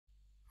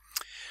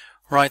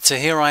Right, so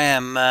here I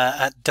am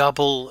at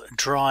Double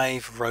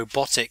Drive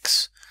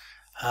Robotics.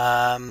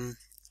 I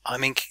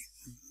mean,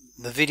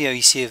 the video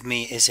you see of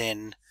me is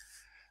in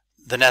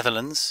the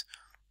Netherlands,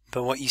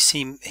 but what you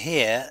see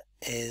here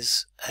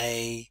is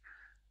an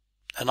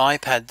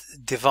iPad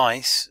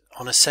device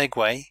on a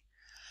Segway,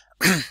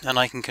 and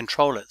I can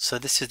control it. So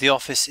this is the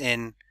office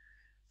in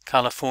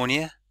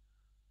California.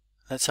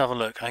 Let's have a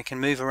look. I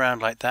can move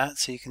around like that,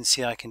 so you can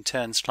see I can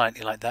turn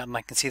slightly like that, and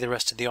I can see the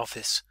rest of the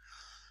office.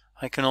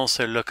 I can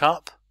also look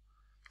up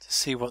to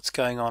see what's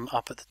going on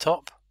up at the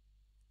top.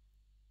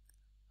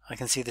 I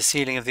can see the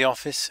ceiling of the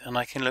office, and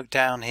I can look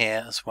down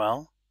here as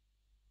well.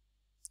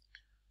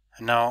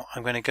 And now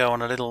I'm going to go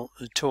on a little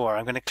tour.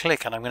 I'm going to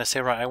click and I'm going to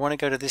say, right, I want to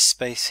go to this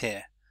space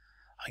here.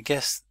 I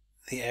guess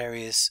the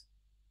areas,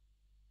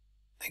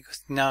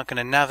 now I'm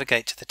going to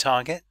navigate to the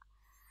target.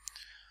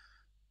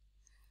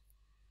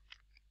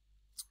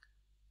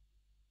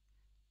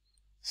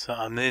 So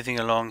I'm moving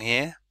along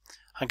here.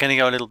 I'm going to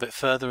go a little bit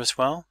further as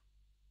well.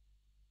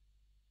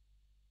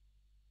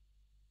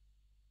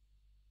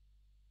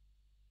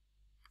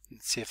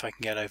 Let's see if I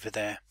can get over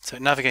there. So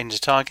navigating to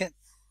target.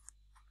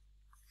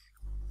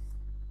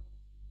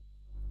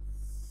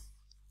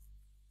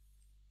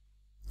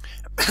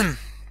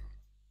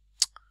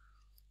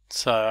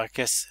 So I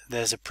guess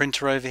there's a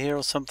printer over here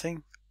or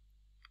something.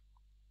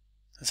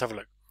 Let's have a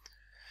look.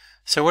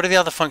 So what are the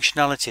other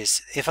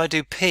functionalities? If I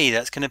do P,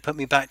 that's going to put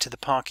me back to the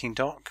parking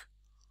dock.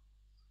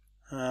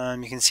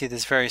 You can see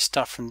there's various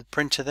stuff from the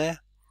printer there.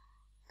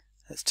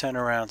 Let's turn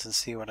around and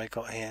see what I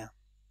got here.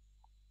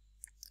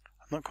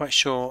 I'm not quite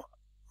sure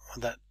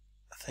what that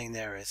thing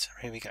there is.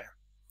 Here we go.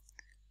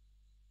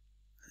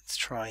 Let's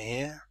try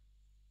here.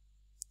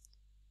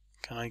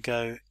 Can I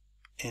go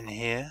in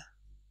here?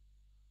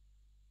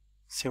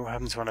 See what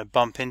happens when I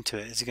bump into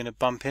it. Is it going to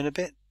bump in a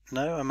bit?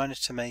 No, I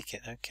managed to make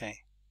it. Okay.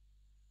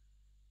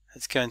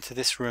 Let's go into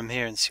this room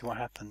here and see what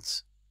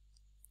happens.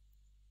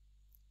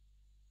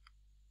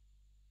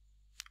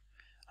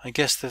 I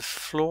guess the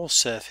floor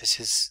surface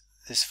is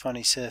this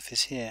funny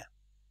surface here.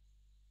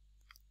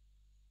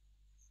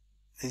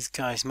 These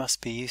guys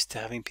must be used to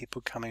having people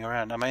coming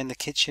around. Am I in the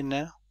kitchen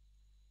now?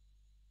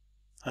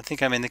 I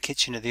think I'm in the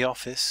kitchen of the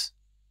office.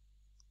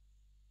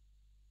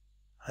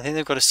 I think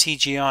they've got a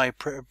CGI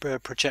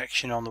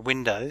projection on the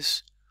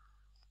windows.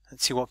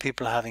 Let's see what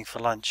people are having for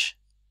lunch.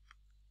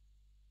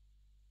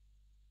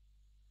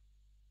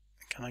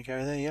 Can I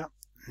go there? Yep.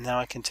 Now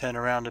I can turn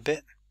around a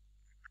bit.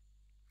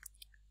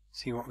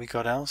 See what we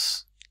got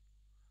else.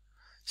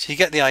 So you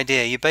get the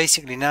idea. You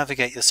basically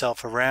navigate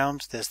yourself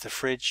around. There's the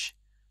fridge.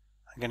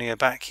 I'm going to go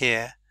back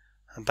here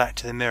and back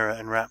to the mirror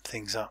and wrap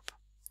things up.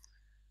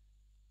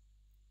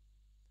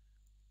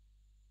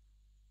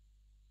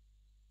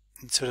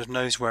 It sort of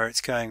knows where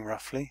it's going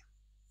roughly.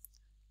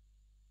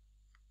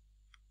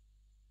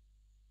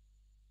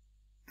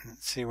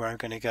 Let's see where I'm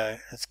going to go.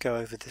 Let's go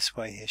over this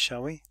way here,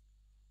 shall we?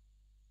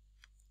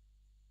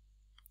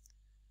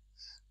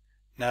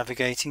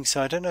 Navigating,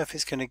 so I don't know if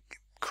it's going to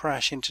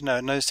crash into, no,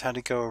 it knows how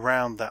to go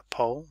around that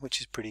pole,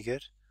 which is pretty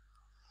good.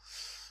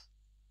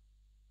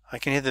 I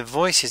can hear the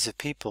voices of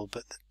people,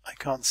 but I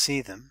can't see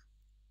them.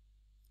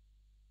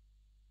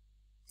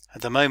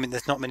 At the moment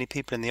there's not many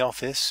people in the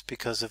office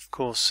because of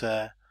course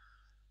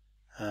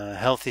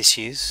health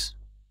issues.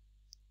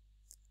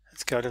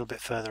 Let's go a little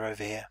bit further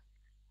over here.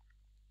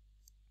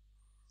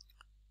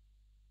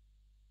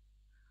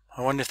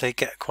 I wonder if they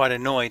get quite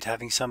annoyed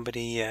having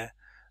somebody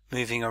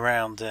moving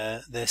around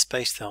their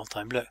space the whole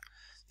time. Look,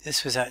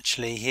 this was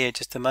actually here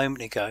just a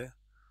moment ago.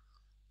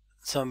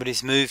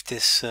 Somebody's moved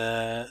this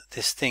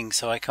this thing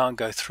so I can't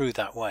go through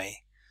that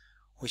way,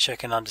 which I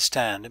can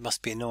understand. It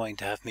must be annoying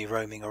to have me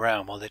roaming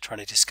around while they're trying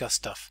to discuss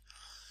stuff.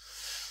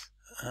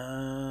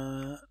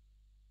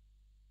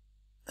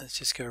 Let's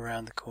just go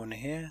around the corner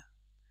here,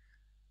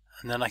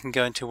 and then I can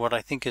go into what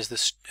I think is the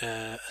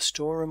a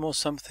storeroom or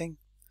something.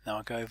 Now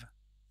I'll go over.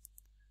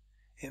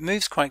 It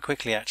moves quite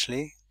quickly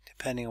actually,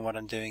 depending on what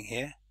I'm doing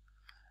here.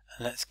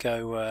 And let's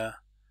go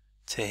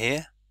to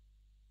here.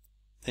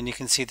 Then you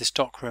can see the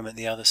stock room at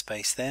the other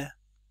space there.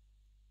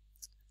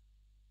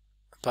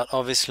 But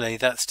obviously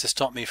that's to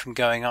stop me from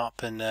going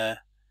up and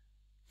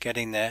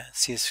getting there.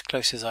 See as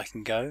close as I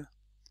can go.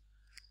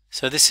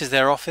 So this is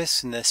their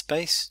office and their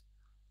space.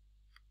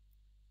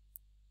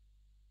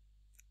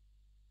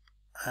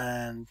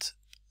 And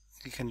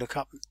you can look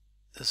up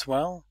as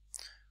well.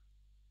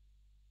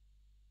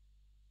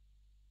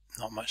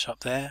 Not much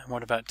up there.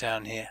 What about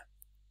down here?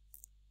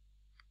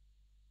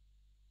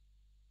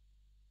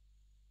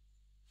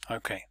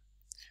 Okay,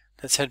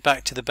 let's head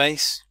back to the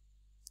base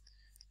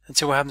and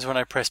see what happens when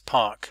I press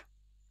park.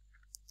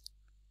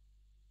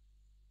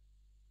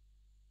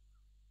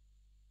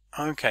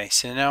 Okay,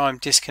 so now I'm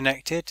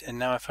disconnected, and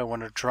now if I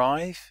want to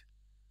drive,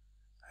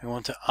 I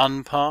want to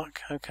unpark.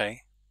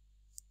 Okay,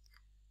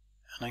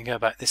 and I go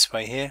back this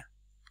way here,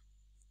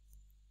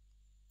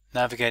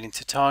 navigating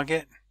to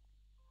target.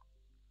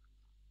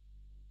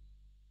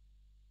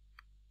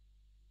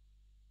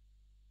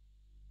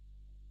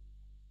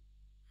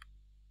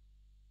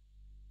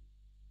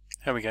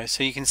 There we go.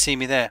 So you can see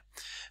me there.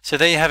 So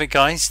there you have it,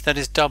 guys. That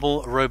is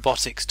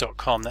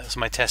doublerobotics.com. That was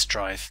my test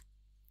drive.